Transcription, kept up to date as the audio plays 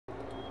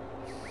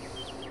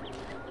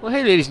Well,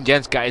 hey ladies and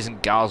gents, guys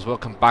and gals,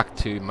 welcome back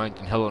to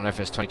MountainHill on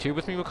FS22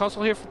 with me,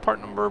 McConsole here for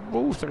part number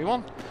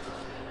 31.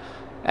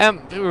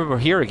 We're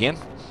here again,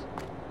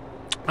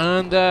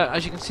 and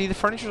as you can see, the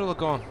furniture's all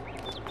gone.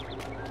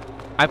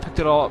 I picked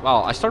it all up,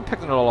 well, I started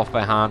picking it all off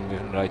by hand,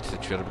 moving it out to the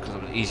trailer because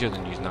it was easier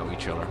than using that wee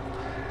trailer.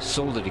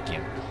 Sold it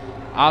again.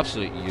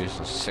 Absolutely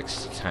useless,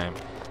 6th time.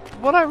 But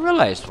what I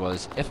realised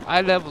was, if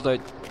I leveled out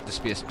the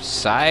space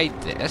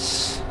beside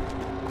this,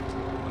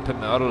 and put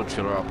my auto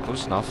trailer up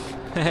close enough,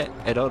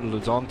 it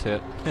auto-loads onto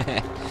it.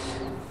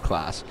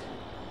 Class.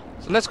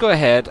 So let's go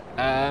ahead.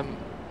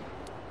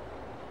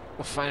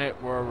 We'll find out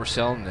where we're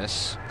selling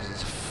this, because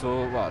it's a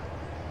full, what?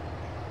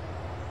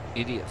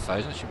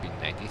 88,000? Should be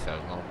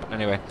 90,000. But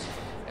anyway,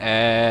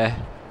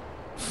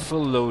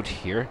 full load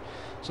here.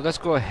 So let's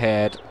go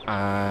ahead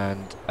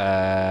and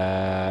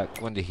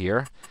go into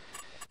here.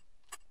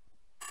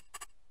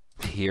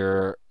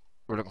 Here,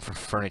 we're looking for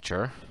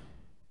furniture.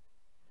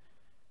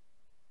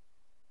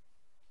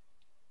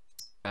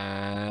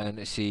 And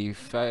let's see,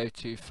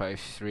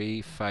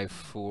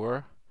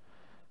 525354.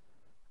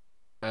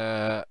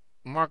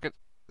 Market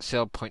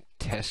sell point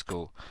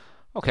Tesco.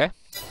 Okay.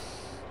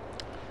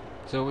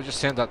 So we'll just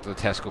send that to the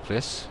Tesco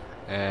place,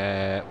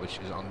 which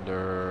is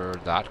under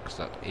that, because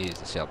that is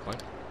the sell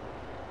point.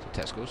 So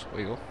Tesco's,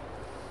 there you go.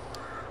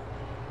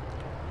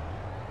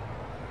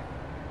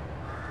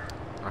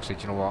 Actually,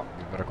 do you know what?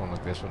 We better go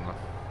like this, wouldn't we?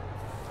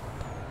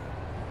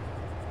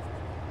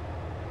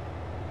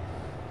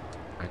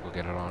 I think we'll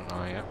get it on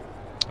now, yeah.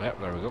 Yep,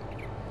 there we go.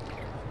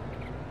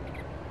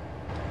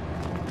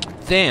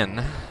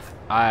 Then,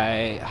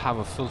 I have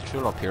a full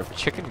trailer up here of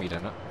chicken meat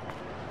in it.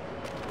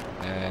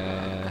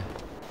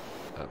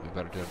 We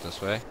better do it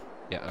this way.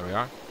 Yeah, there we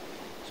are.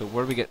 So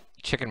where do we get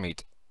chicken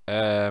meat?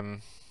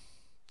 Don't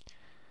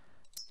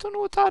know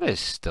what that is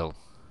still.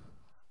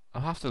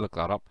 I'll have to look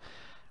that up.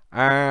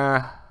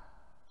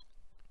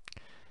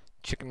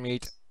 Chicken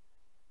meat.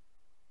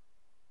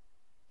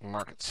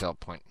 Market sell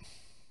point.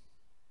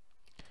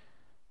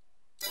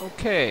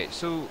 Okay,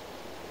 so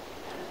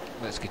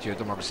let's get you at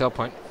the market sell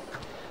point.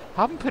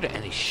 I haven't put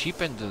any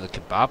sheep into the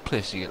kebab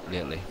place yet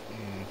lately.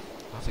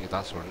 I'll have to get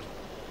that sorted.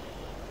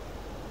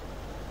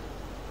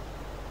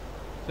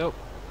 So,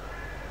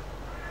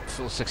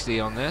 full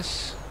 60 on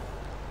this.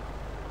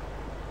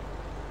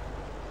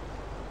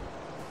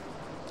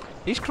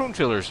 These chrome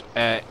trailers,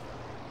 are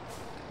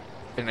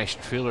nice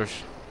trailers,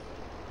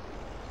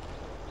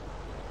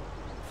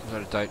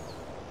 without a doubt.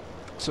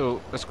 So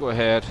let's go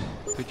ahead,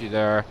 put you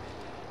there.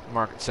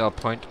 Market sell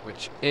point,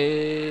 which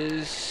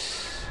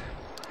is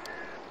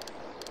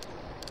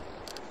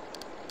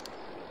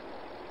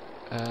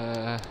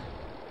not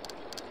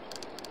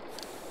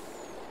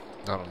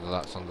under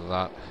that, it's under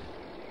that. I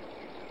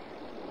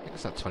think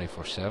it's that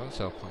 24/7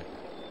 sell point.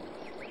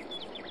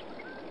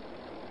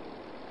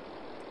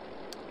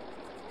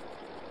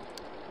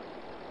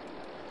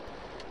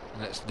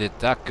 Let's let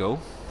that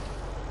go.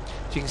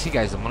 So you can see,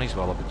 guys, the money's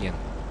well up again.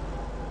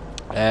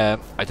 I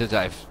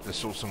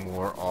sold some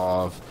more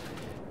of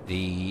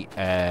the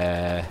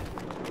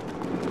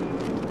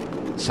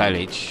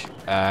silage,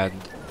 and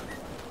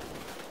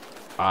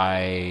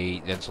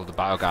I then sold the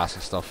biogas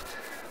and stuff.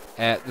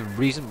 The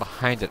reason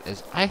behind it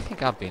is I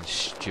think I've been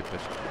stupid.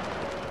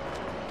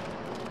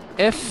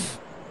 If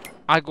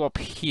I go up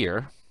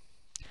here,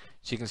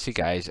 so you can see,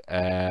 guys,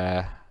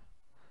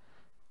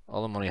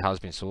 all the money has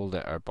been sold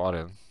or bought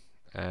in.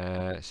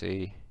 Let's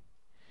see,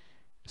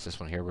 it's this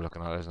one here we're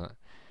looking at, isn't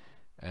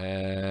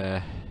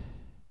it?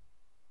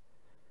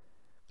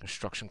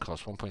 Construction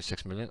cost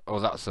 1.6 million. Oh,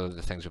 that's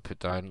the things we put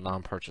down.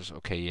 Land purchase,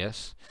 okay,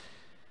 yes.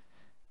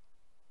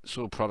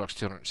 Sold products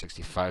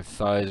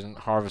 265,000.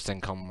 Harvest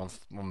income 1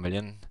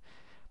 million.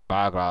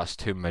 Biogas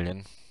 2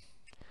 million.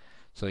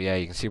 So yeah,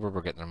 you can see where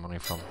we're getting our money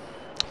from.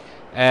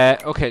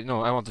 Okay,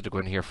 no, I wanted to go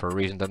in here for a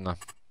reason, didn't I?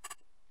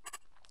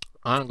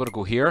 I'm going to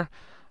go here.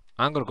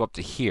 I'm going to go up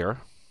to here.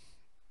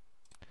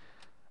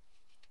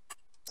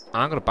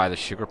 And I'm going to buy the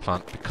sugar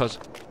plant because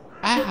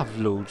I have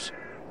loads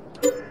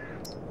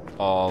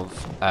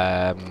of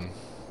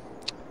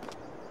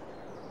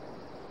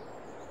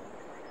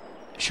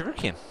sugar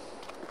cane.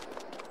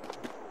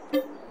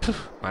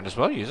 Might as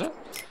well use it.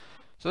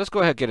 So let's go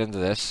ahead and get into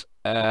this.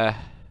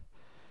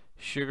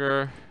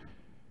 Sugar.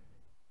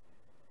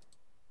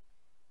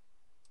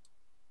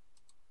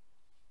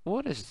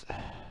 What is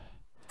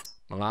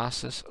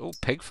molasses? Oh,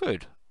 pig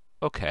food.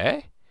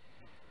 Okay.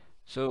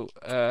 So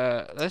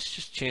let's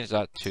just change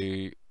that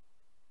to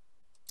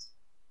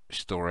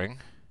storing.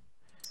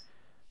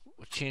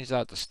 We'll change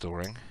that to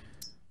storing.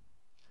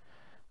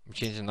 I'm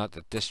changing that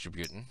to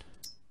distributing.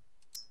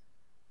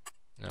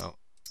 No.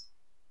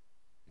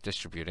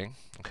 Distributing.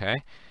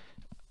 Okay.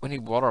 We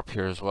need water up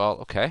here as well.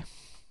 Okay.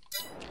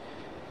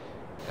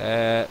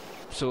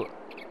 So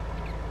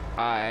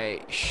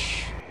I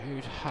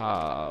should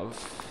have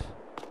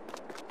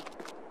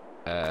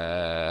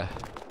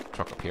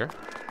truck up here.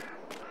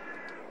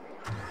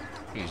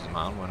 Use the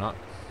man, why not?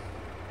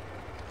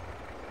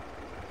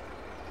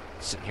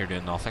 Sitting here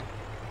doing nothing.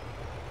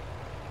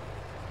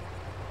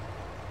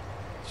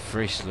 It's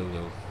very slow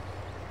though.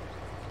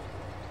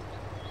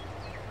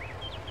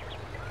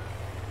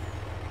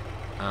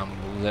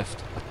 and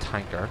lift a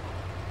tanker.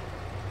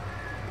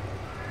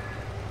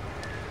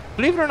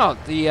 Believe it or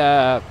not, the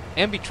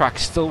MB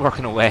track's still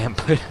working away and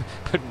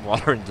putting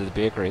water into the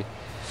bakery.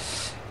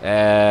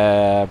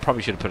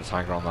 Probably should have put a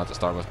tanker on that to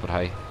start with, but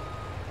hey.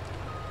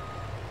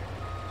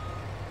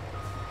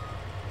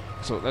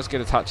 So let's get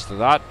attached to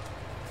that.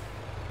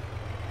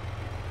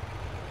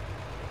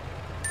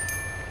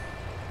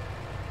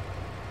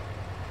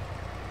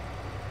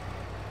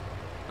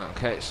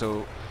 Okay,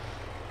 so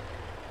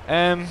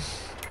I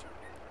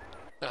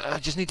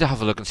just need to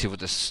have a look and see what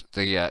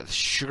the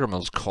sugar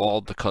mill's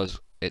called,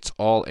 because it's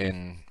all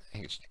in, I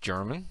think it's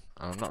German.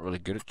 I'm not really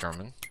good at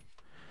German.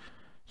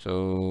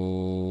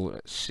 So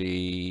let's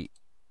see.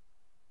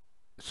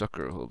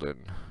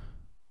 Zuckerholden,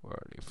 where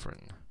are they from?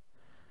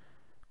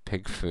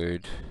 Pig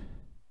food.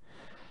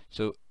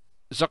 So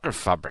Zucker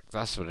fabric,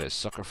 that's what it is.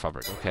 Zucker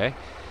fabric. Okay,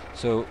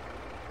 so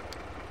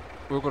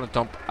we're going to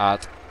dump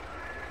at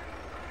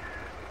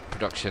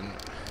production.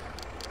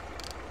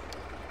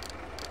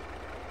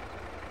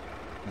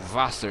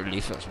 Vaster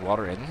leaf, that's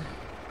water in.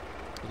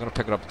 We're going to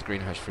pick it up at the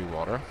greenhouse free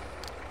water.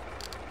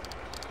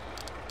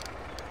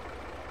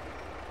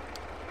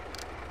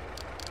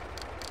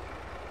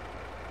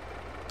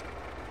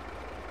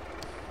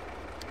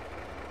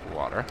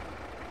 Water.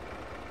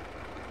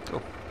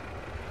 Go.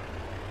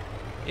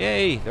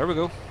 Yay, there we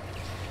go.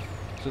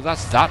 So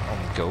that's that on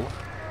the go.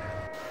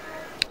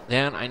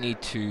 Then I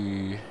need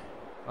to...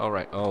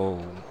 Alright,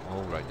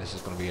 alright, this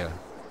is going to be a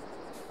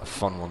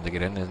fun one to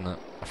get in, isn't it?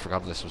 I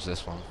forgot this was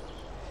this one.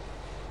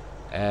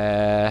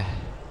 I'm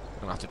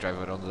going to have to drive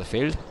out onto the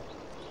field.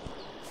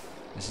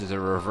 This is a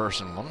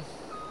reversing one.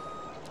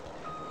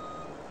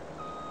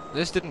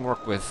 This didn't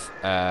work with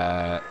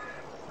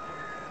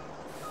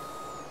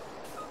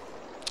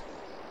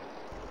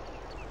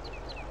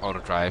auto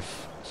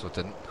drive, so it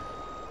didn't.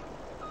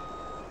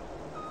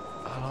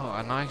 Oh,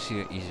 I now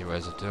see easier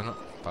ways of doing it,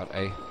 but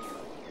hey,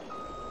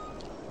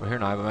 we're here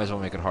now, we might as well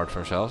make it hard for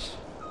ourselves.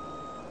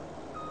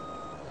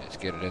 Let's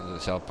get it into the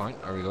sell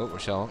point. There we go, we're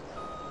selling.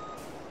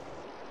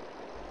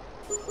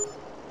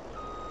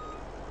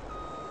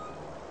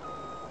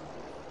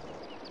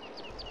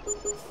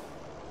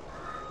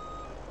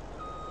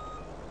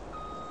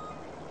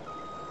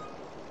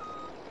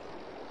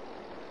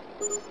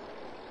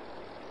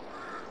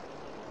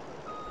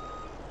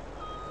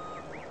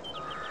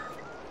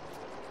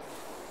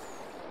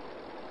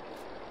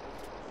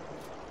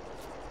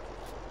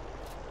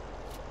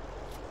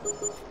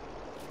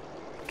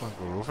 Don't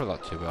go over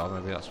that too well,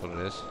 maybe that's what it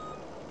is.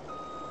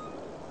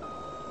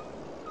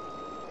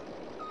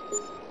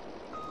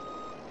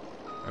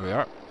 There we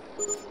are.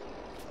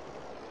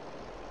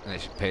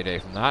 Nice payday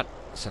from that.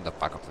 Send it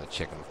back up to the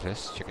chicken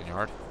place, chicken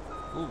yard.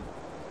 Ooh.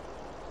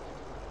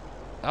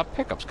 That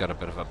pickup's got a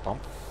bit of a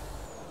bump.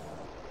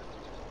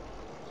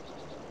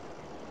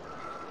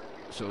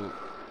 So,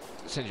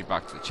 send you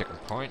back to the chicken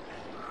point.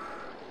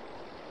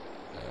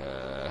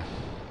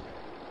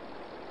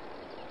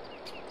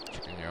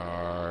 Chicken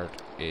yard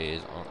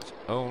is on its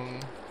own.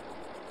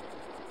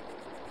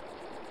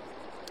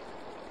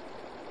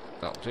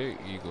 That'll do,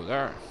 you go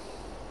there.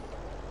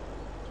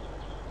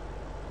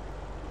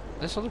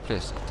 This other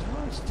place, I don't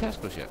know if it's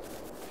Tesco's yet.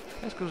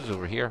 Tesco's is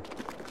over here.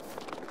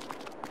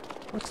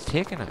 What's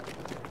taking it?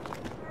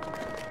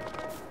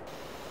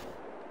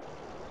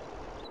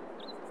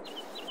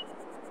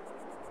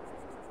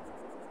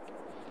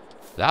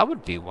 That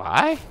would be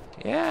why.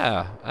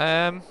 Yeah.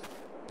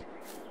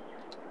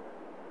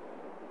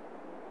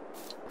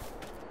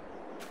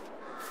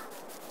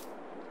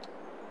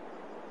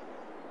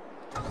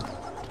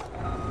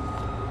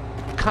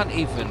 Can't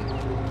even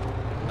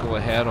go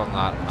ahead on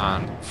that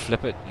and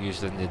flip it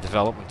using the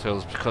development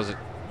tools because it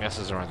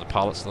messes around the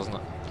pallets, doesn't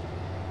it?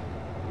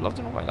 I'd love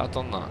to know why that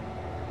done that.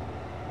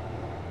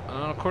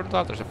 And according to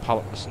that, there's a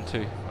pallet missing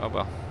too. Oh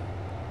well.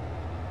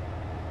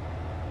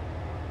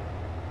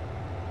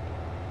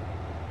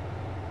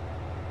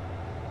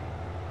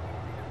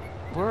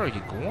 Where are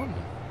you going?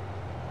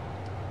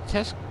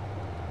 Tesco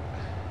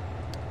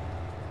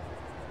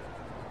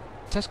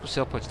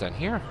sale point's down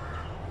here.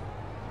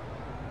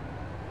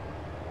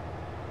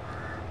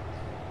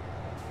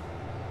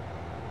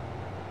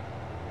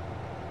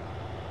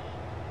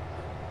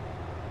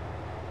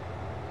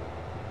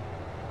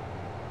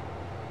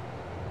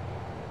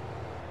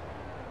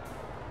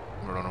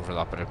 We're running over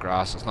that bit of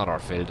grass. It's not our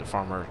field. The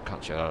farmer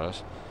can't shout at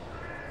us.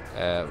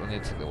 We'll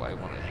need to take the white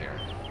one in here.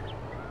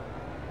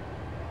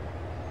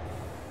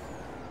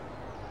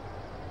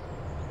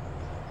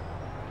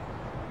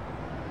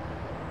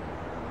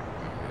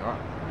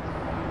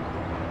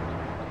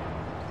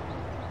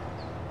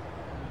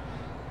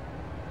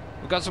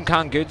 We've got some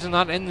canned goods and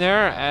that in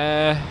there.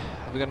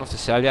 Have we got enough to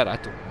sell yet? I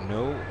don't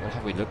know. We'll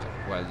have a look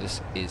while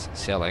this is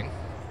selling.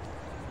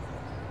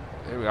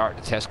 Here we are at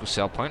the Tesco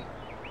sell point.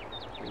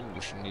 Ooh,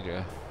 we should need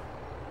to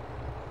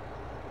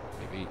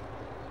maybe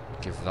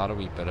give that a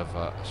wee bit of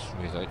a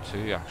smooth out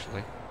too,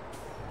 actually.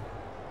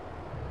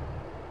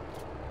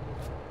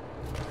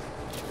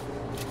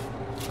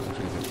 Looks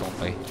a bit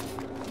bumpy.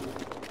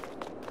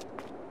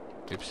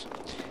 Oops.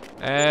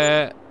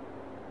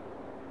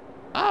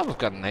 We've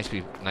got a nice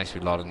wee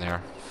lot in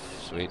there.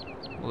 Sweet.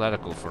 We'll let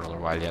it go for another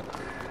while yet.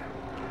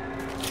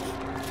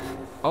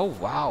 Oh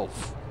wow,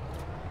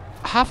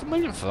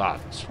 $500,000 for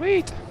that.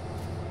 Sweet.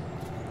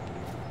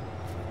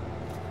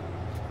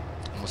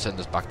 And we'll send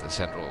this back to the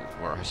central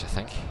warehouse, I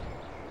think.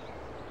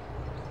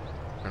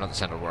 Or not the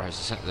central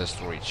warehouse, the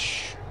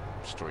storage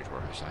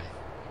warehouse.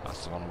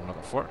 That's the one I'm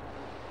looking for.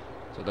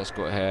 So let's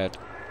go ahead.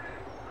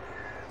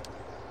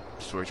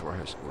 Storage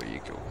warehouse. Where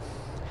you go?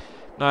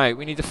 Now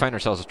we need to find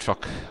ourselves a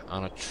truck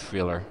and a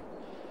trailer.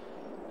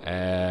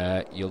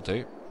 You'll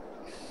do.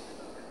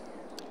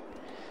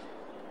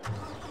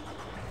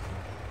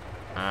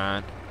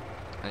 And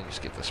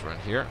just get this around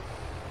here.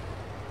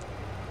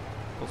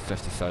 Oh,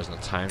 50,000 a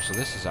time, so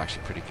this is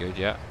actually pretty good,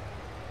 yeah.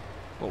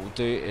 What we'll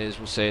do is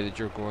we'll say that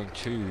you're going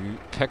to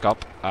pick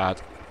up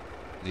at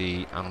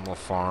the animal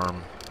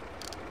farm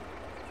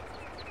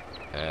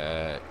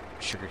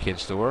sugarcane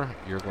store.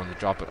 You're going to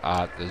drop it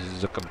at the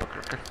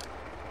Zuckerberg,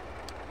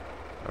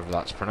 however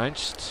that's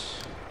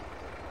pronounced.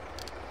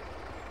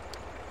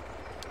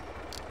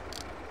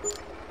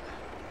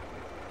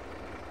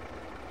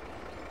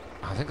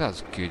 I think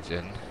that's good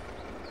in.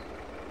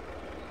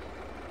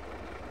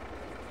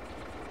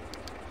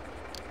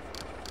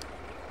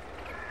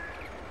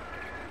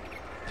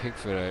 Pig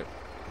foot out.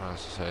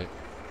 That's this out.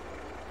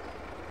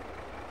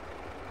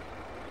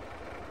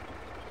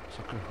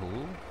 Sucker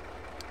hole?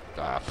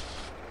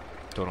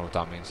 Don't know what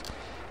that means.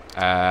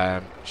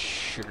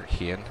 Sugar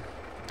cane.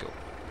 Go.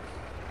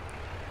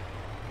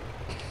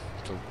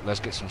 So let's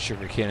get some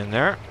sugar cane in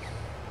there.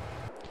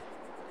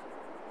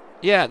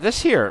 Yeah,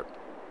 this here.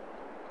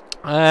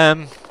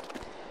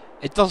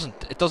 It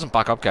doesn't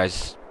back up,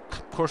 guys.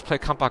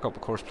 Courseplay can't back up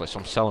with Courseplay, so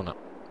I'm selling it.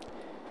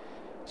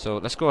 So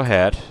let's go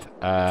ahead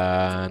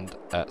and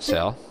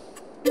sell.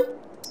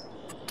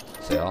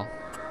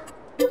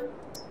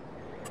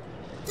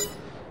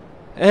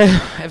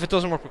 If it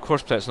doesn't work with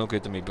Courseplay, it's no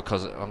good to me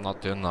because I'm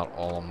not doing that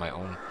all on my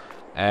own.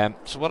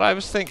 So what I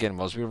was thinking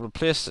was we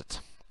replace it.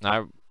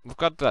 Now we've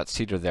got that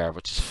cedar there,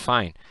 which is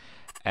fine.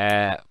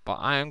 But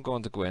I am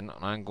going to go in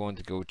and I'm going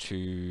to go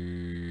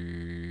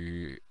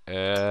to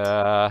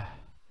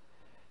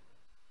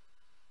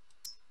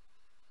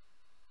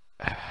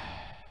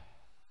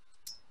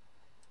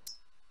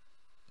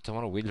do I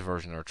want a wheel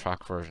version or a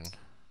track version?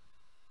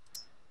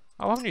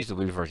 Oh, I haven't used the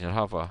wheel version yet,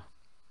 have I?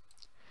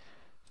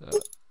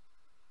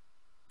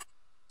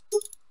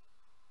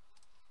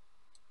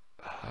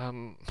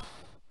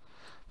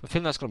 I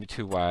feel that's going to be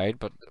too wide,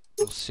 but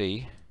we'll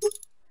see.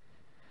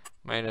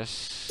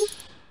 Minus.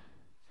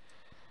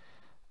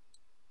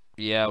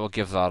 Yeah, we'll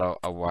give that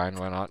a wine.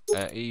 Why not?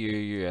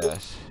 EU,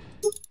 US.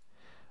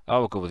 Oh,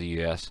 we'll go with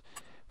the US.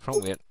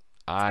 Front weight.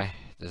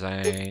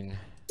 Design.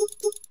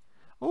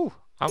 Oh,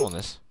 I'm on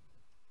this.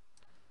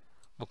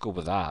 We'll go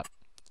with that.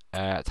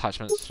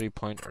 Attachments,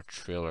 3-point or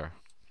trailer.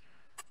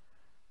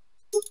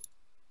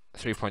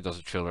 3-point does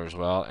a trailer as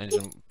well.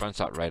 Engine, bounce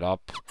that right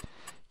up.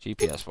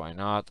 GPS, why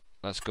not?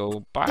 Let's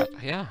go back.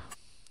 Yeah.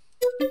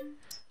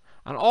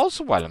 And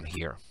also, while I'm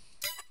here,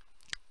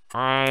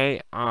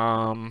 I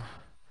am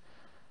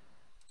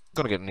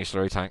gonna get a new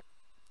slurry tank.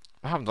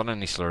 I haven't done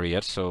any slurry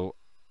yet, so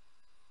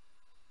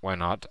why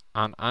not?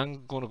 And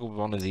I'm gonna go with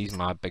one of these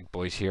mad big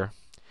boys here.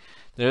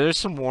 There's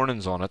some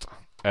warnings on it,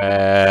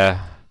 but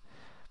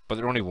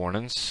they're only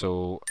warnings,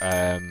 so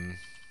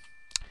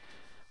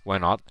why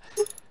not?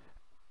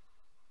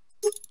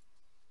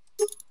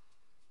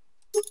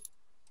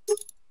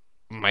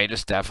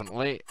 Midas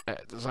definitely.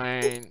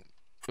 Design.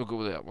 We'll go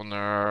with that one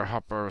there.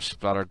 Hopper,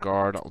 splatter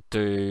guard. I'll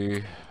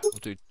do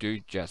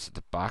jets at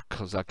the back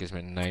because that gives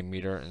me 9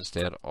 meter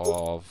instead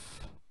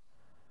of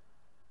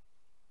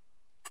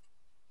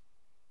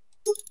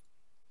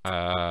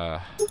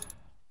a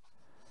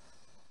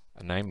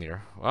 9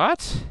 meter.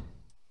 What?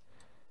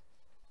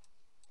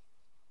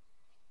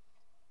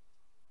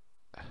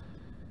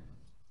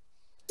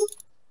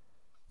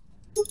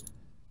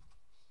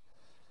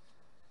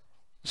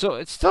 So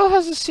it still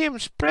has the same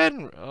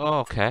spread. Oh,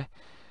 okay.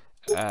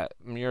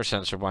 Mirror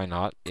sensor, why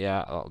not?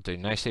 Yeah, that'll do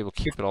nicely. We'll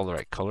keep it all the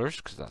right colors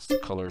because that's the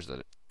colors that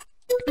it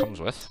comes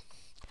with.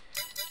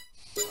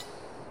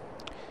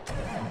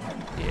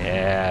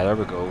 Yeah, there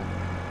we go.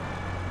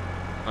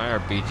 Now our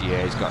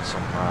BGA's got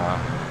some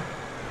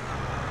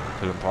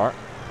pulling part.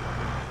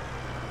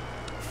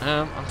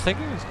 I'm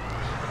thinking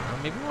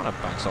maybe we want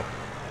to bounce up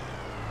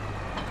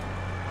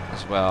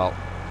as well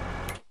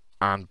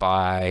and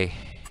buy.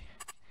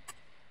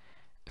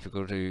 If we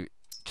go to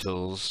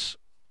tools,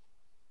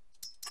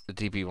 the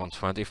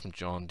DB120 from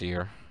John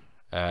Deere,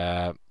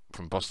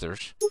 from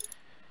Busters.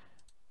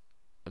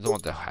 I don't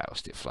want the Ohio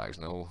State flags,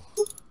 no.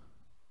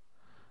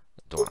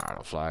 I don't want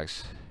Ireland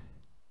flags.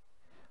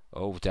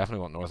 Oh, we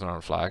definitely want Northern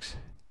Ireland flags.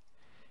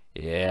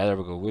 Yeah, there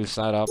we go. Wheel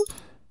side up.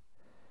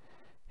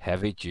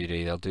 Heavy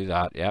duty, they'll do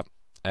that, yep.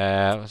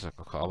 What's it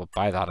called? I'll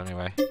buy that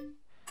anyway.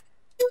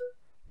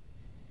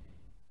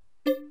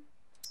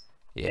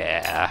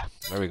 Yeah,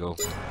 there we go.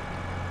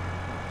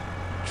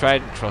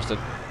 Tried and trusted,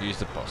 use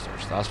the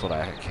Busters. That's what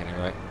I think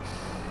anyway.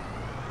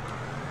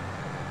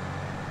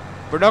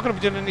 We're not going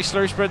to be doing any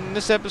slurry spreading in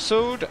this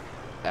episode.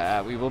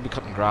 We will be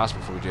cutting grass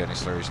before we do any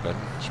slurry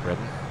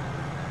spreading.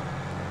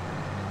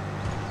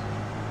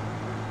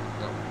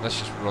 No, let's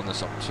just run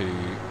this up to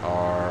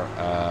our...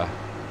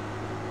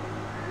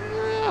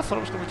 I thought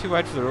it was going to be too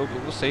wide for the road,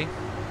 but we'll see.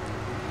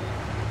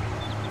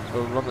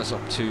 We'll run this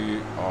up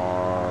to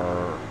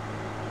our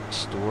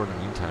store in the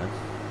meantime.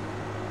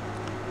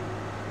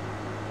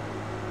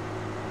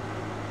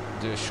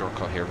 Do a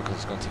shortcut here because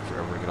it's going to take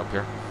forever to get up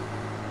here.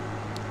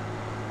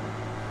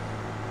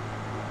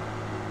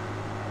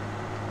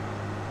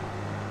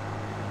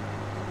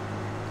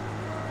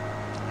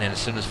 And then as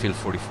soon as field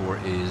 44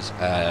 is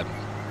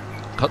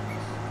cut,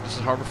 this is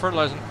Harbour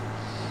Fertilising.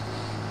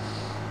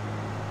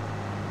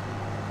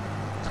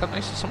 It's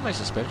got some nice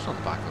suspension on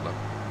the back of it.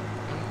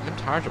 I'm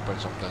tired of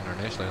putting something down there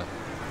nice like that.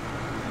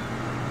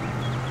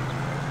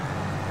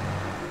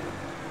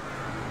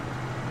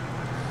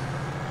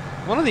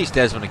 One of these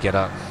days when I get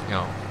a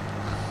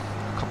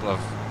couple of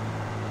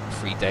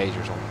free days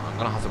or something, I'm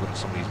gonna have to go into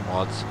some of these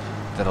mods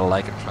that I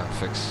like and try and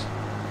fix.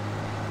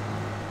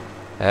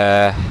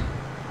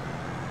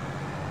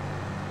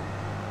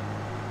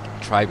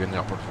 Tribe in the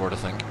upper port, I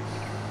think.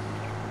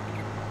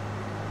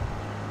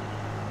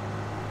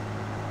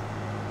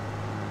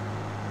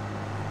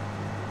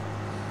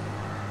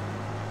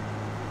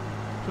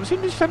 So we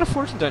seem to spend a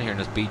fortune down here in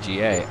this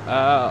BGA.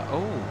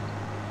 Oh,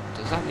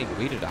 does that need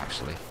weeded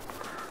actually?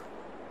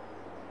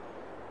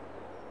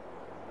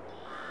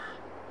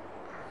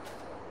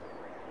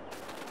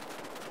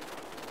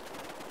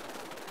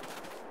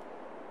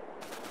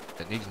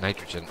 It needs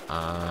nitrogen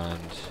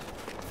and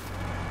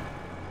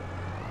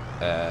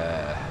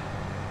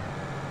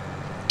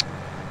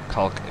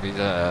calc. It needs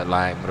a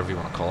lime, whatever you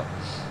want to call it.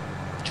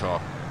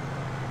 Chalk.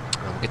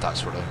 And we'll get that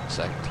sorted in a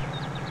second.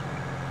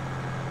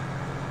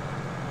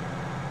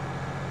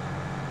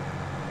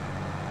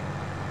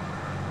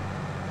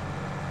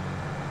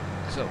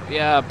 So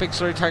yeah, big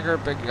slurry tanker,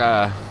 big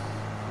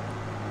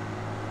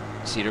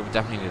seeder. We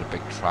definitely need a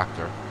big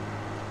tractor.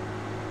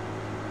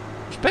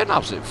 There's been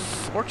absolute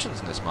fortunes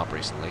in this map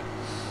recently.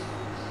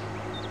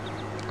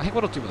 I think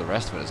what I'll do with the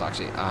rest of it is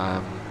actually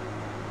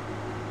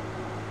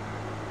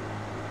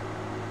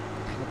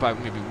we'll buy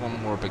maybe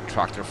one more big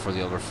tractor for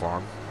the other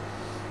farm,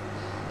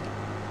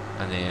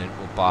 and then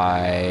we'll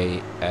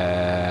buy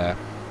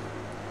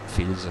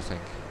fields, I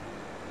think.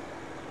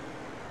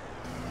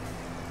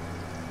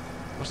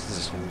 What's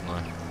this hold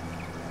now?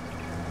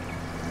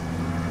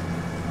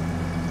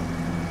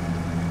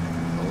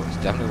 Oh, it's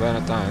definitely weighing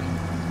it down.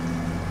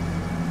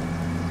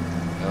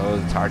 Oh,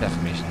 the tire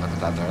deformation, look at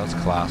that there, that's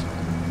class, man.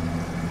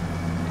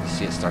 You can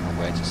see it starting to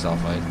wedge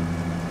itself out.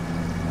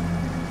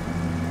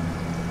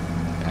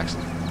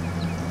 Excellent.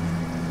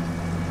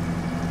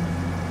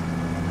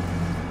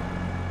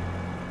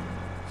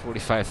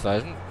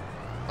 $45,000.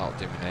 That'll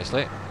do me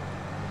nicely.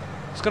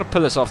 Just gonna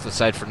pull this off to the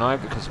side for now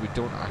because we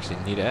don't actually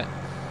need it.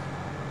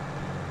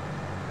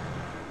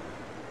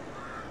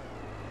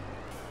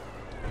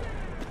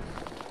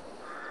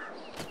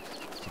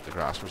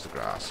 Grass, where's the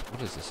grass?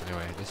 What is this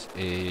anyway? This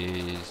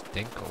is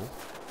Dinko.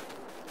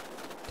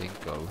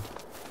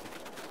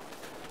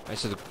 Right,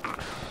 so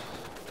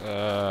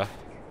the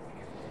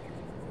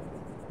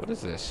what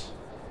is this?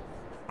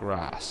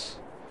 Grass.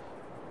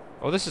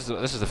 Oh, this is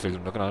the field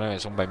I'm looking at now.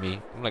 It's owned by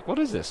me. I'm like, what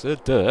is this?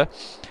 Duh.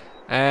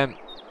 Yeah,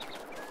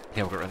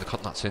 we'll get around to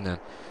cutting that soon then.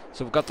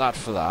 So we've got that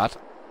for that.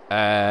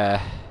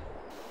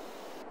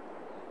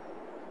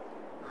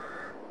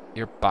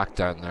 You're back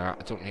down there.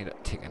 I don't need to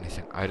take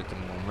anything out at the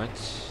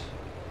moment.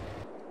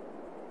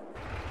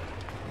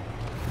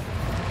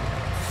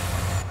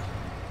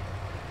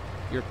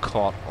 You're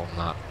caught on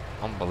that.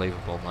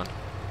 Unbelievable, man.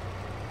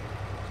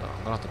 So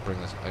I'm gonna have to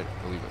bring this out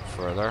a wee bit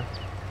further.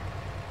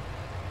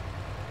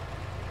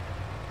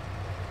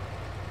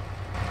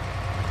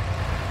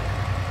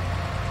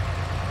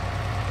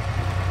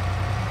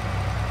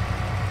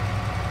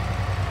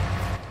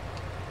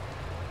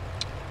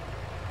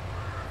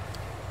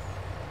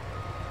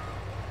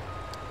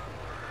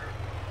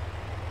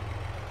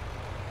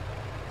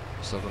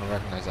 Still gonna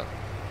recognize that.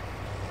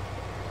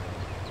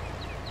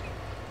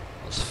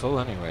 It's full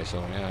anyway, so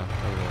yeah.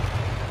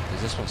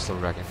 Does this one still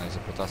recognize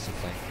it? But that's the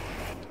thing.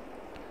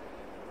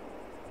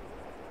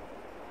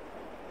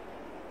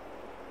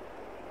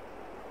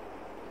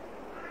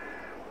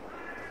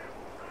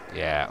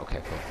 Yeah.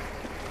 Okay. Cool.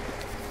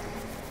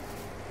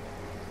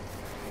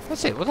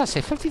 Let's see. What did I say?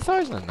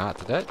 50,000 in that,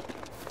 did it?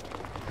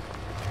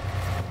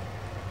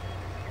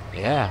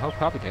 Yeah. Oh,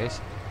 happy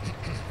days.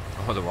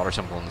 Oh, the water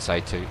sample on the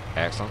side too.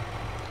 Excellent.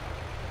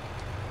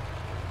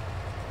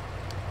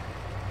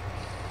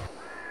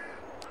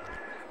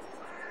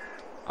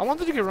 I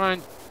wanted to get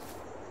around...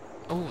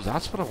 Oh,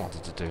 that's what I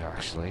wanted to do,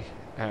 actually.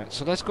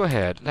 So let's go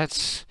ahead.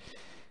 Let's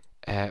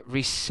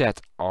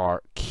reset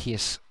our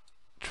case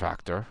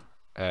tractor,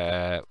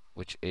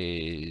 which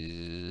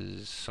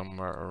is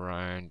somewhere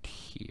around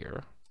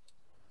here.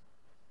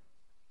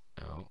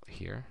 Oh,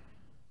 here.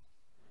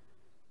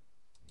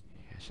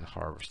 Here's the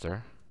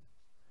harvester.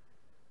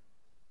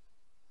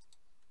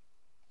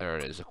 There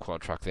it is, a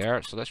quad track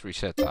there. So let's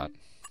reset that.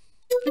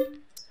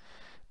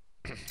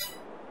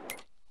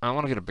 I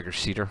want to get a bigger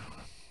seeder.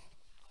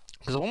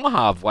 Because the one I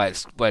have, while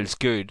it's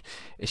good,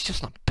 it's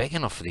just not big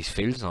enough for these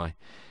fields now.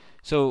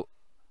 So,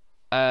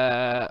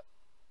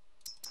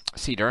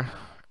 seeder.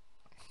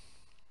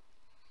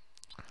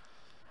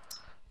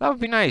 That would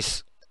be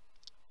nice.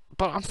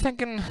 But I'm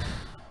thinking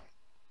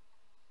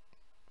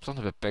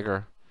something a bit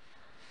bigger.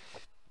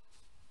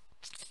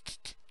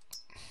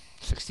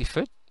 60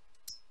 foot?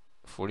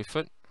 40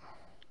 foot?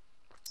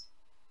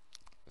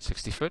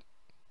 60 foot?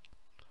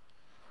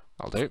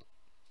 I'll do.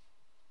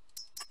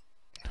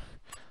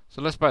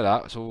 So let's buy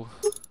that. So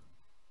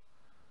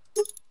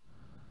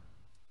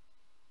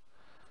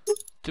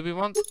do we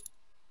want?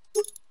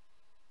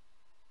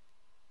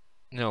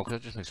 No,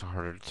 because it just makes it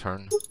harder to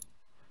turn.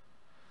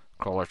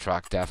 Crawler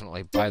track,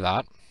 definitely buy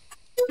that.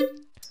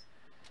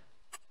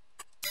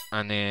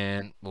 And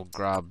then we'll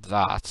grab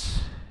that.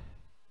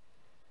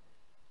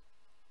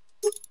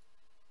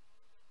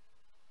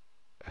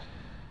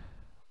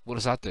 What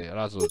does that do? It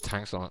has little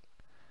tanks on it.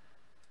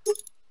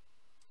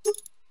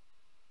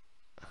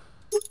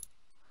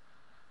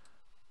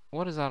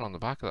 What is that on the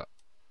back of that?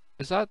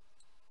 Is that...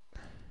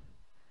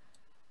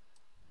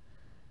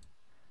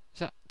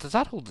 Does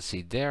that hold the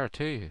seed there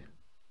too?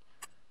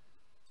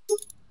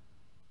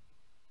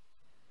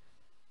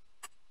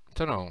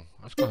 Don't know.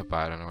 Let's go ahead and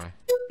buy it anyway.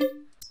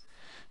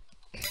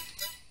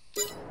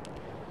 So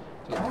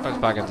let's bounce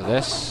back into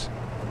this.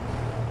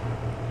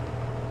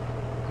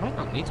 I might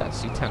not need that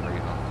seed tender, you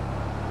know.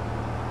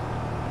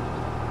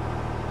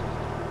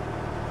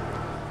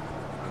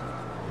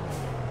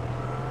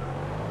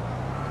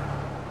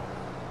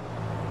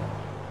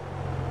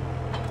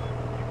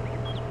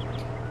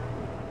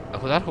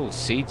 Well, that holds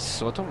seeds,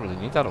 so I don't really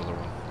need that other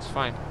one. It's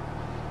fine.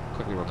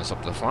 Quickly run this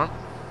up to the farm.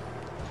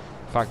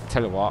 In fact,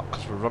 tell you what,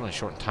 because we're running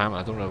short in time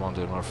and I don't really want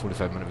to do another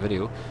 45-minute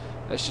video,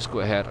 let's just go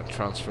ahead and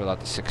transfer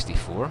that to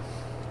 64.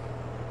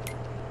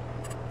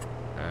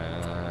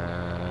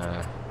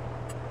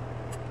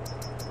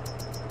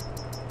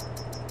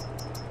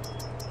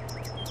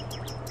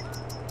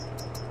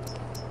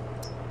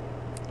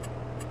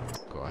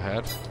 Go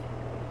ahead.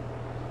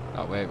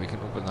 That way we can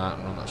open that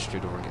and run that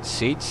straight over and get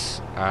seeds.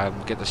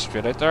 And get this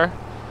straight out there.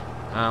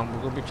 And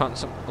we're going to be planting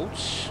some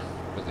oats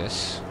with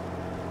this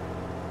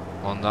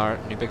on our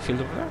new big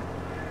field over there.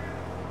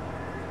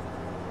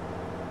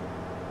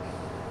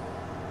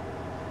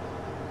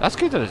 That's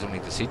good that I don't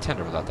need the seed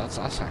tender with that. That's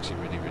actually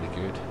really, really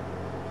good.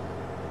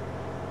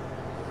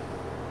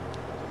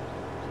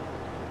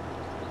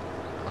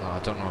 I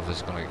don't know if this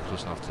is going to get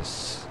close enough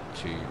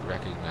to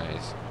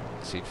recognize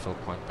the seed fill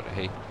point, but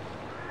hey.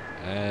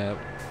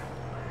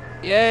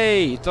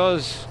 Yay, it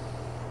does.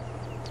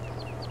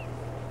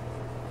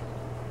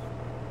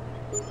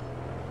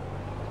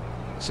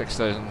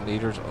 $6,000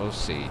 liters of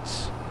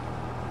seeds.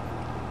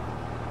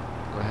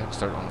 Go ahead and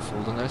start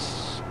unfolding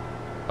this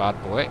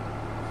bad boy.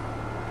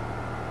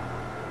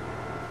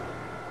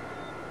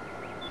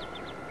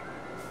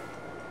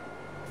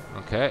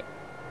 Okay.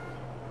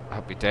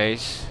 Happy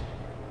days.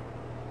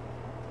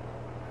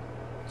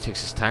 It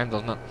takes its time,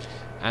 doesn't it?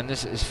 And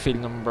this is field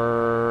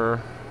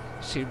number...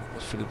 See,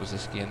 what field was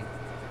this again?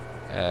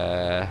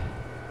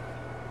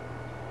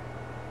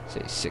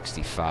 Say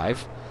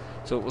 65.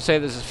 So we'll say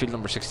this is field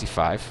number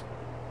 65.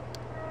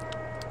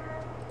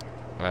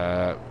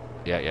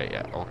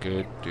 Yeah, all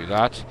good. Do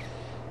that.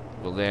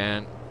 We'll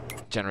then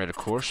generate a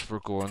course. We're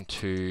going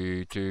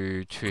to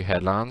do 2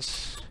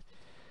 headlands.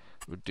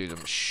 We'll do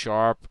them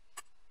sharp.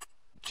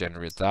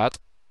 Generate that.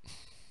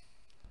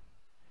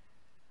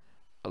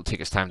 It'll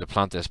take us time to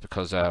plant this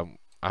because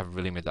I've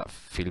really made that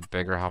field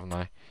bigger, haven't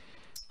I?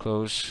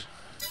 Close.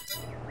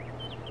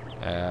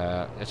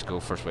 Let's go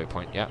first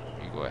waypoint. Yeah,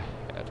 you go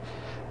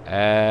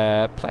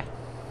ahead. Play.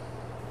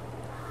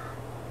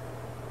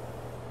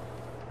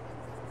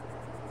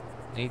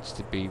 Needs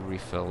to be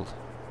refilled.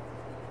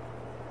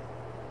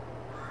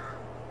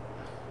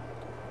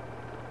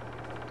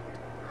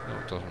 No,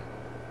 it doesn't.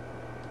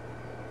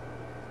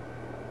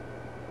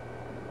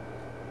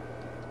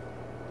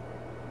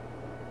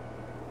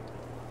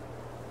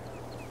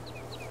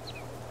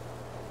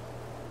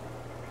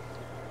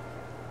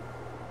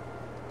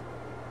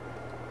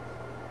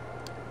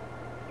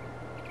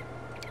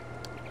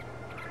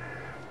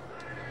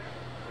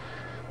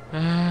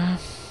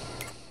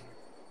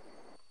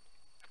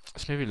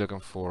 It's maybe looking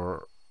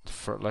for the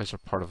fertilizer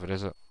part of it,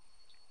 is it?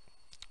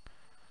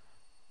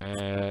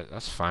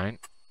 That's fine.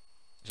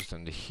 Just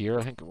into here,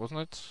 I think it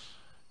wasn't it?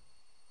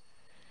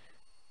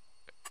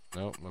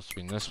 No, it must have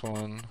been this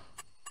one.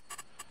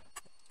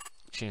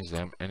 Change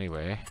them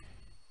anyway.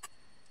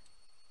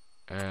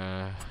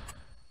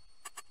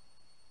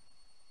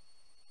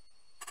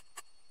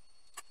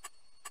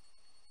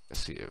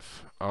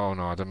 Save. Oh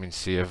no, I don't mean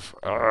save.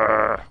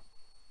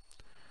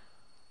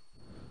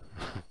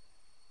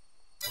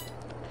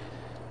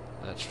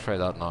 Let's try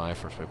that now,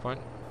 first waypoint.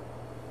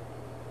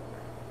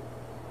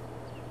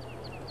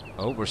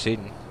 Oh, we're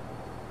seeding.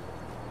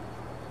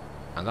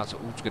 And that's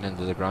oats going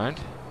into the ground.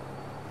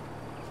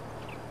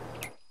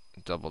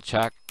 Double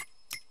check.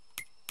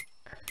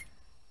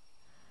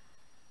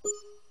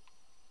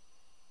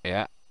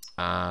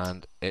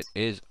 It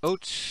is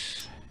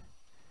oats.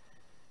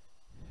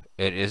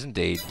 It is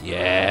indeed.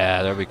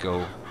 Yeah, there we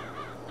go.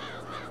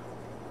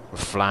 We're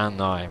flying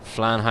now.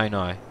 Flying high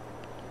now.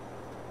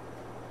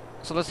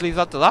 So let's leave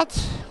that to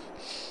that.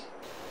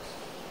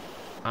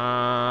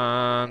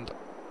 And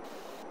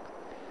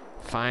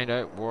find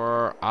out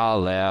where I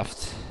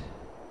left.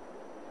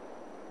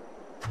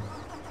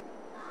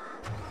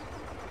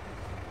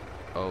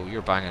 Oh,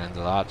 you're banging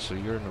into that, so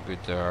you're no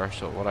good there.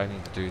 So what I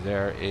need to do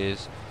there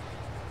is...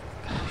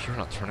 You're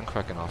not turning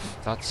quick enough.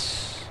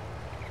 That's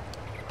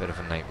a bit of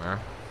a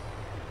nightmare.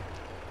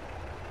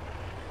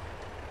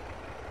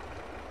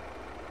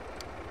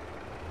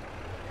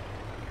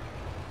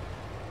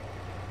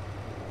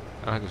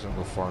 I don't think it's going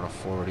to go far enough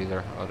forward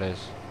either. Oh, it is.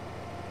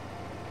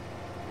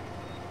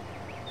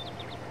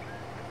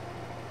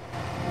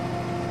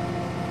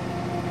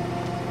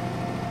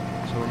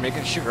 So we're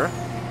making sugar.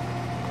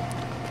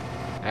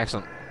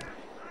 Excellent.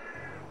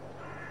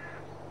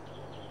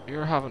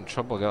 You're having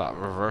trouble getting that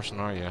reversing,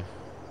 are you?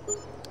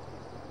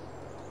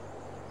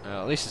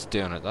 At least it's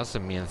doing it. That's the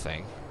main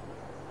thing.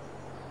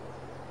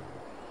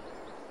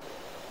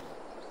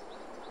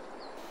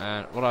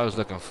 And what I was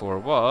looking for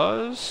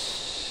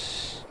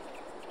was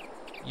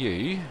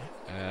you.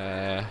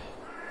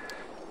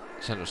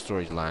 Central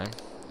storage line.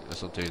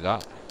 This will do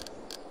that.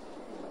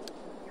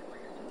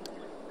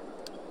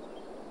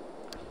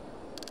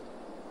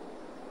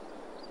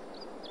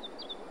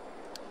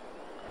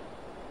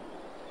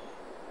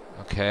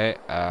 Okay,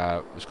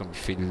 it was going to be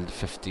field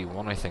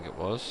 51, I think it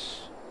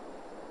was.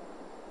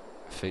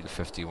 Field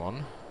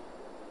 51.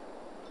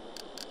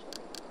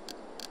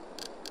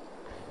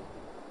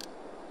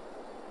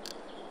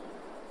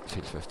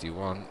 Field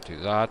 51, do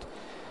that.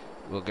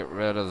 We'll get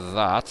rid of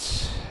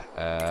that.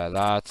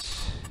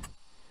 That.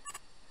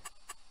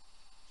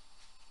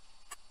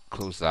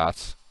 Close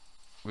that.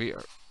 We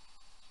are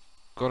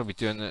going to be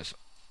doing this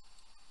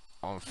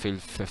on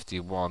field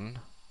 51.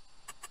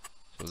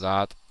 So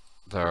that,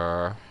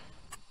 there.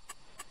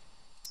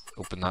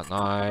 Open that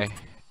now.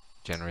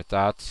 Generate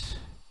that.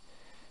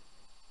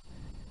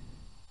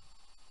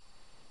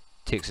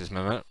 Takes us a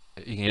minute.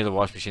 You can hear the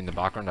wash machine in the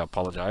background. I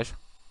apologize.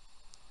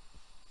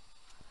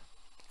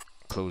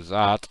 Close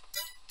that.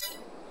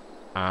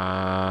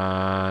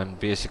 And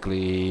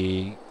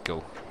basically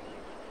go.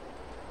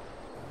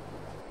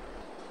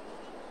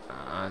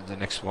 And the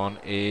next one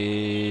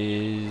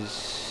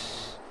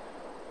is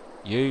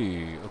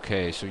you.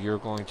 Okay, so you're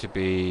going to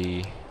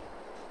be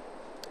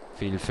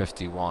field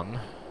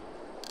 51.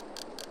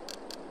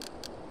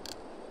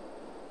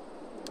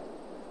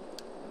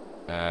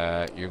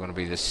 You're going to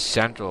be the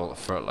central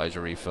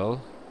fertilizer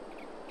refill.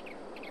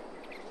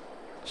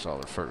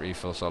 Solid fert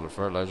refill, solid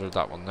fertilizer,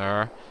 that one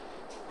there.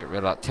 Get rid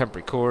of that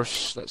temporary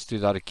course. Let's do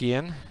that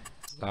again.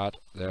 That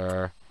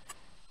there.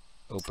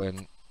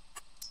 Open,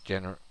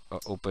 generate.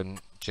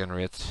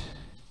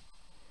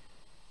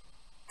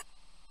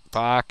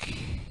 Back,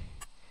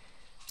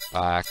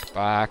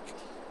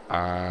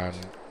 and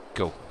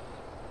go.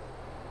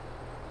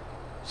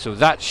 So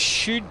that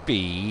should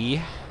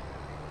be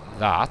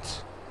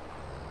that.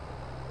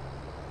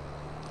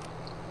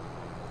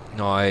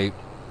 Now,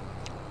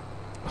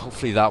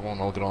 hopefully that one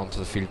will get onto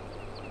the field.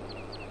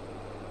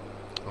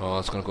 Oh,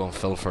 it's going to go and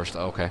fill first.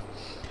 Okay.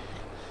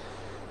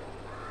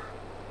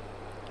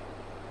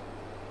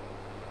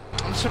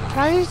 I'm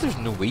surprised there's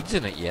no weeds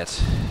in it yet.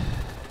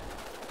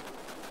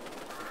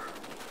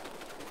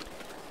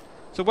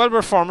 So while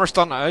we're farmers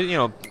done, you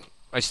know,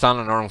 I stand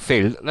in our own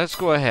field. Let's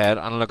go ahead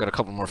and look at a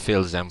couple more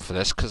fields then for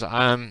this, because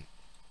I'm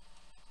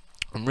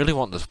really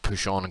wanting to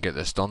push on and get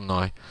this done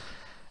now.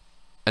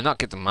 And not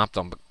get the map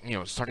done, but you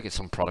know, start to get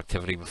some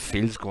productivity with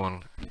fields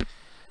going.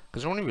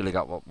 Because we only really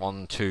got what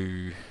 1,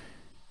 2,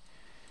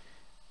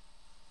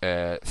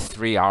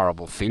 3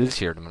 arable fields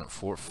here at the minute.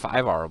 4,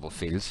 5 arable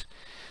fields.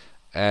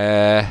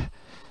 So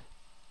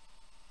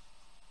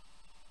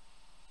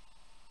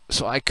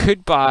I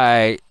could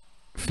buy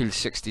field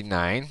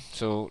 69.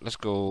 So let's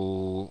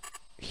go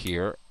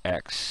here.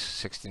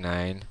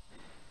 X69.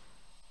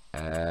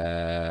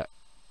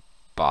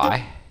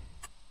 Buy.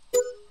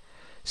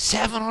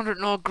 700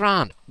 and odd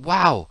grand.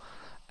 Wow.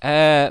 Is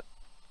there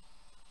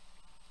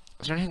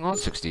anything on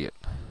 68?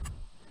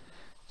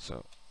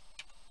 So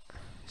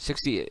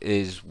 60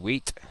 is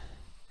wheat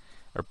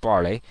or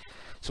barley.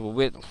 So we'll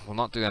wait. We'll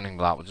not do anything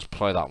with that. We'll just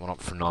plough that one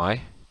up for now.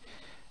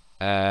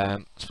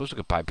 I suppose we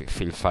could buy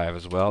field 5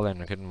 as well.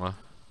 Then couldn't we?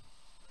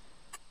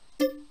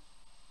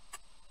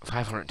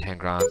 510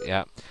 grand.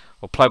 Yeah.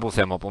 We'll plough both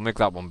them up. We'll make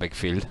that one big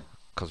field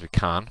because we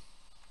can.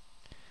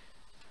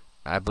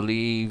 I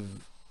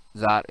believe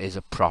that is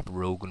a proper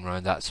road going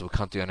around that, so we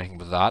can't do anything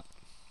with that.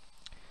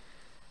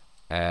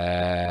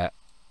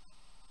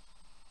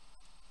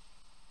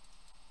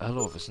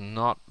 Hello, if it's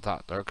not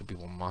that, there could be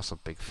one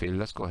massive big field.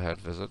 Let's go ahead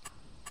and visit.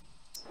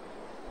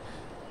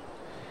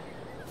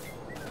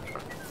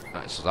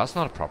 Right, so that's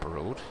not a proper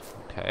road.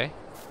 Okay.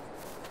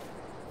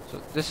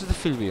 So this is the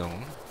field we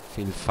own.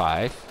 Field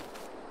 5.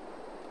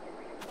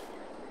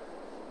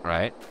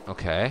 Right,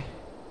 okay.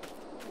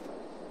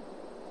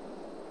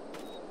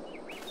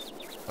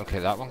 Okay,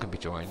 that one can be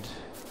joined.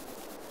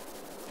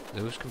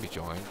 Those can be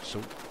joined.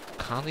 So,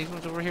 can these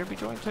ones over here be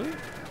joined too?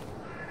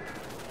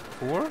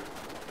 4?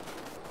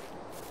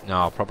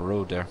 No, proper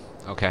road there.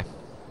 Okay.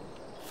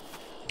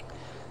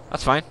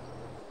 That's fine.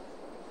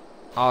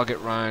 I'll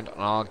get round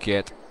and I'll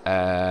get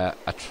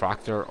a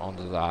tractor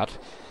onto that.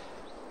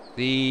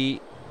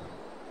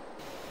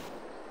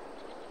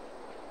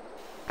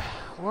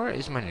 Where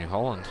is my New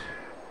Holland?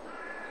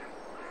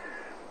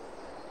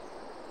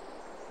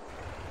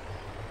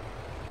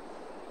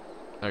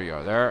 There you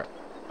are, there.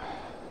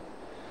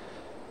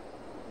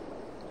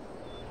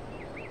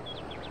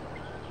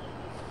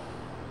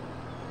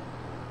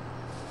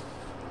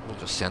 We'll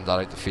just send that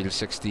out to field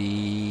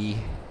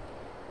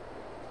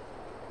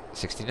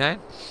 69.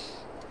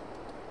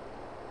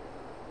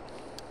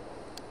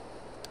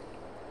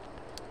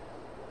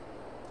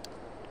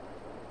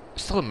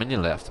 Still a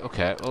minion left.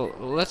 Okay, well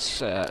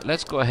let's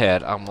go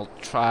ahead and we'll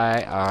try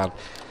and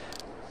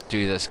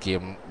do this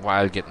game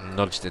while getting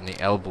nudged in the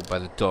elbow by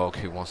the dog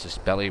who wants his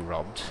belly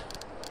rubbed.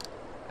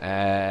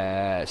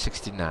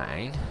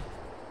 69.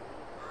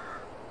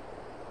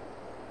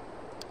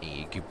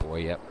 Yeah, good boy.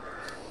 Yep.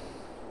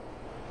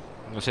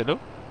 I'm gonna say hello.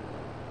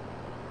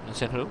 You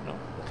say hello? No.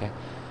 Okay.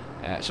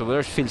 So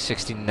there's field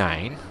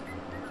 69.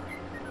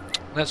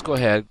 Let's go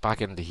ahead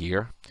back into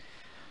here.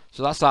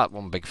 So that's that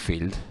one big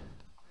field.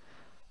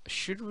 I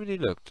should really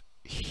look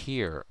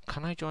here.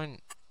 Can I join?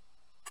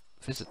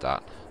 Visit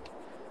that.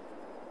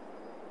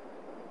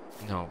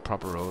 No,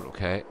 proper road.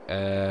 Okay.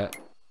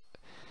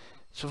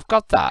 So we've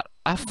got that.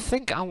 I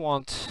think I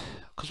want,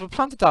 because we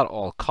planted that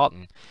all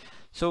cotton.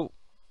 So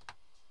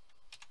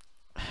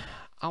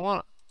I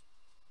want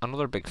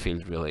another big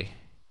field really.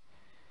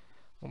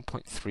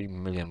 1.3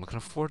 million. We can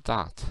afford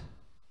that.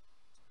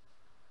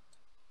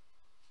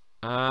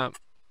 Let's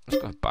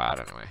go bad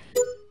anyway.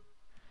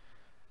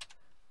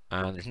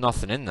 And there's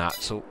nothing in that,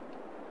 so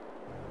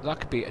that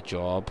could be a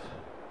job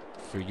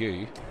for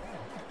you.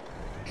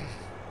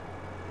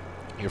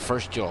 Your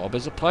first job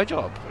is a plough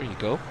job. There you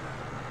go.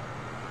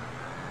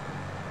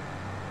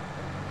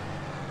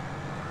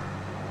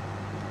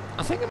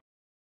 I think I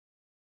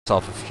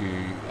myself a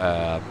few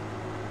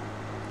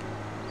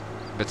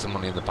bits of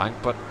money in the bank,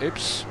 but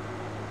oops.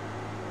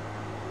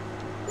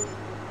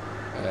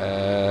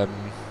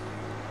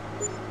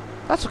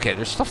 That's okay.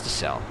 There's stuff to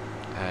sell.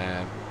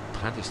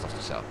 Plenty of stuff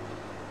to sell.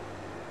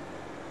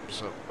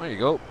 So there you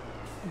go.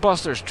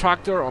 Buster's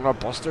tractor on our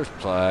Buster's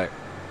plough.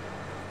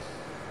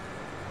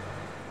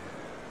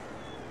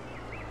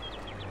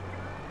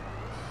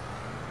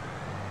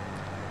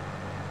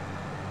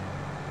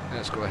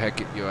 Let's go ahead,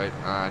 get you out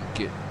and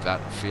get that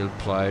field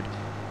ploughed.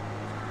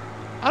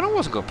 I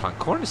wasn't going to plant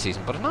corn this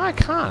season, but now I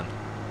can.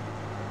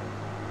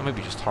 Or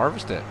maybe just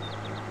harvest it.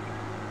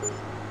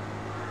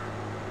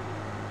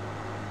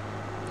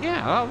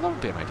 Yeah, that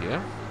would be an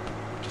idea.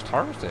 Just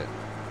harvest it.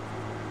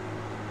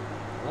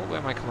 What way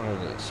am I coming out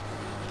of this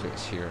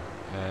place here?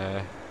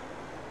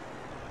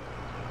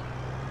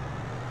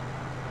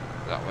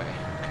 That way.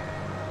 Okay.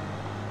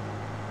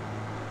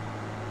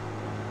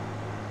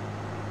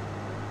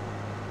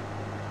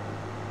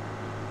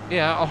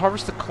 Yeah, I'll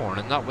harvest the corn,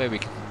 and that way we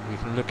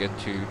can look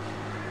into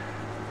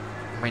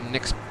my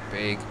next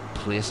big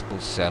placeable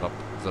setup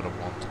that I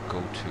want to go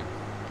to.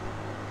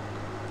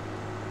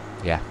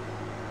 Yeah.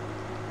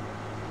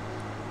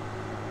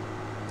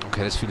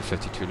 Okay, this field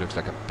 52 looks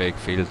like a big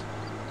field.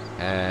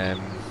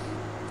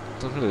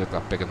 Doesn't really look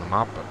that big on the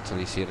map, but until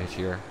you see it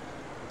here.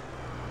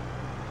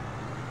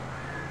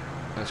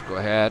 Let's go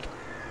ahead.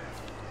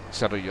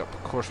 Settle you up a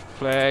course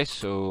play.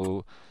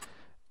 So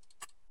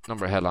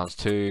number of headlands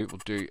 2.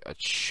 We'll do a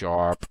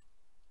sharp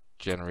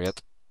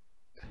generate.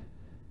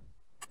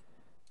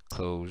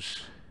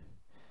 Close.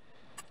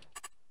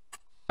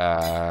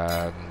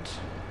 And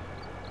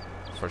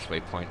first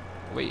waypoint.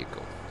 Away you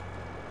go.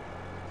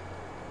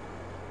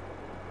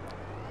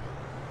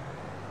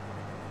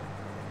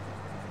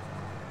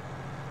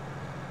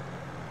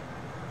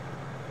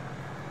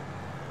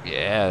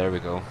 Yeah, there we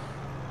go.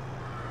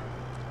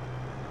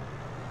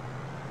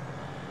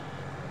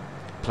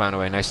 Plan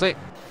away nicely.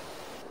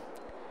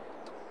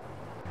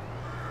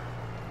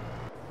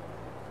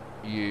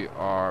 You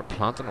are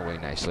planting away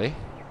nicely.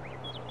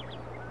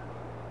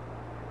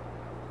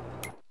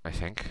 I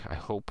think. I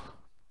hope.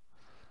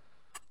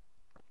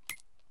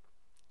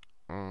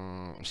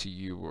 See,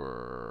 you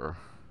were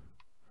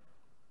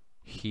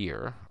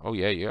here. Oh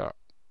yeah, yeah.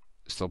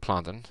 Still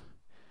planting.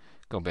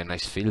 Gonna be a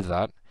nice field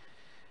that.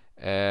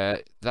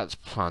 That's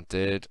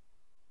planted.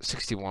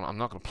 61. I'm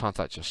not gonna plant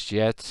that just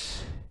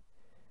yet.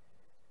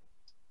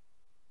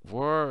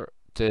 Where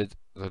did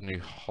the New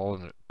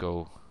Holland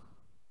go?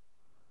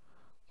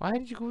 Why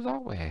did you go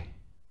that way?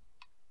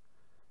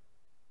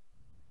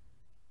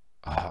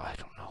 Oh, I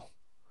don't know.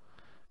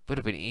 Would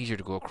have been easier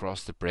to go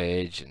across the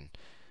bridge and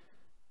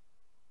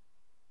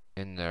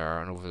in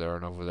there and over there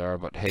and over there,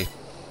 but hey,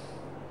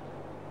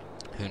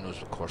 who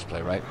knows what course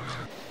play, right?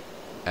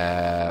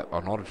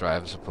 On auto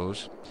drive, I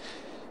suppose.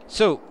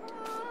 So,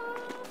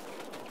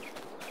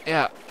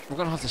 yeah, we're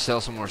gonna have to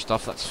sell some more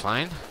stuff. That's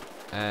fine.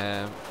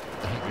 I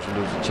think there's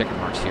loads of chicken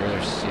hearts here.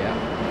 There's,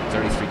 yeah,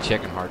 33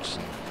 chicken hearts.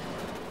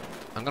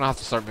 I'm gonna have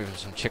to start moving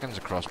some chickens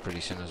across pretty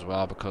soon as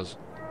well because,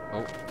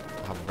 oh,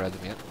 I haven't bred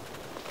them yet.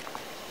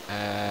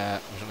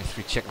 There's only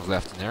 3 chickens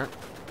left in there.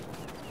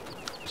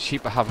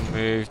 Sheep I haven't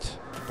moved,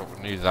 but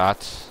we knew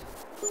that.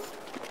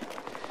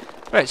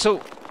 Right,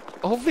 so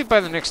hopefully by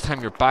the next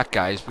time you're back,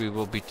 guys, we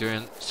will be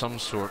doing some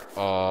sort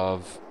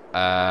of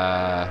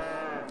oh,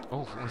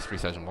 only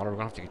 3,000 water. We're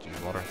gonna have to get you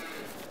water.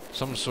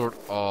 Some sort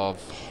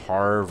of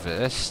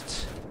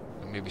harvest,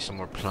 and maybe some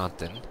more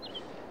planting.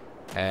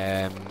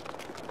 I don't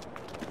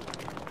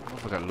know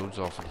if I got loads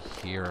off in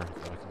here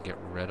that I can get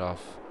rid of.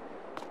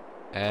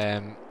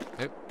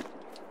 Nope.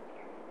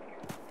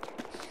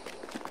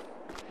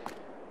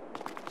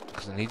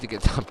 Because I need to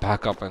get that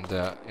back up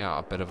into, you know,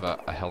 a bit of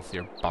a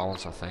healthier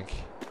balance, I think.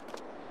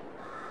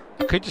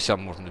 I could just sell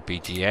more from the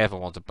BGA if I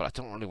wanted, but I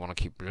don't really want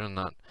to keep doing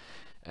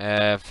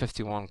that.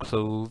 51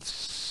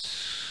 clothes.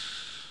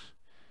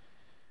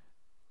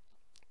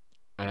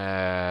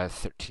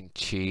 13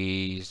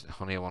 cheese.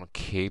 Honey I want to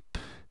keep.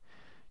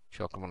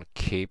 Chalk I want to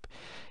keep.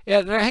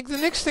 Yeah, I think the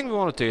next thing we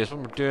want to do is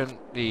when we're doing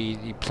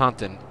the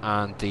planting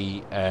and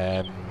the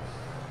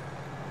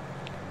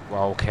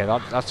well, okay,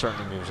 that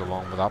certainly moves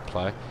along with that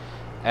play.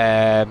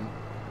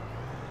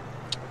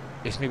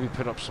 Is maybe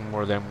put up some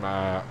more of them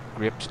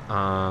grapes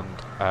and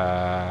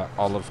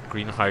olive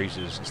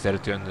greenhouses instead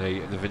of doing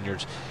the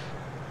vineyards.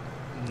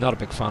 Not a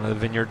big fan of the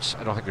vineyards.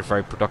 I don't think they're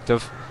very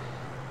productive.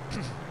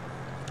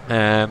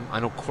 I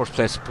know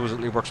Courseplay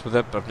supposedly works with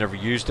it, but I've never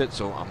used it,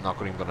 so I'm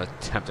not even going to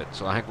attempt it.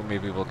 So I think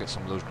maybe we'll get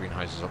some of those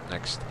greenhouses up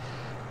next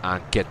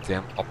and get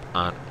them up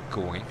and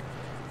going.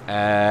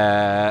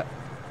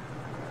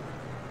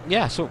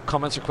 Yeah, so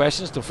comments or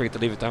questions, don't forget to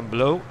leave it down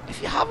below.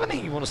 If you have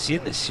anything you want to see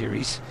in this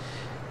series,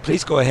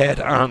 please go ahead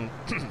and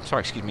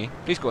sorry, excuse me.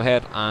 Please go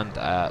ahead and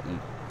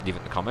leave it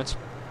in the comments.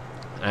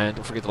 And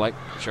don't forget to like,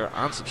 share,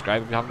 and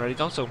subscribe if you haven't already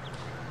done so.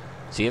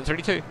 See you in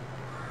 32.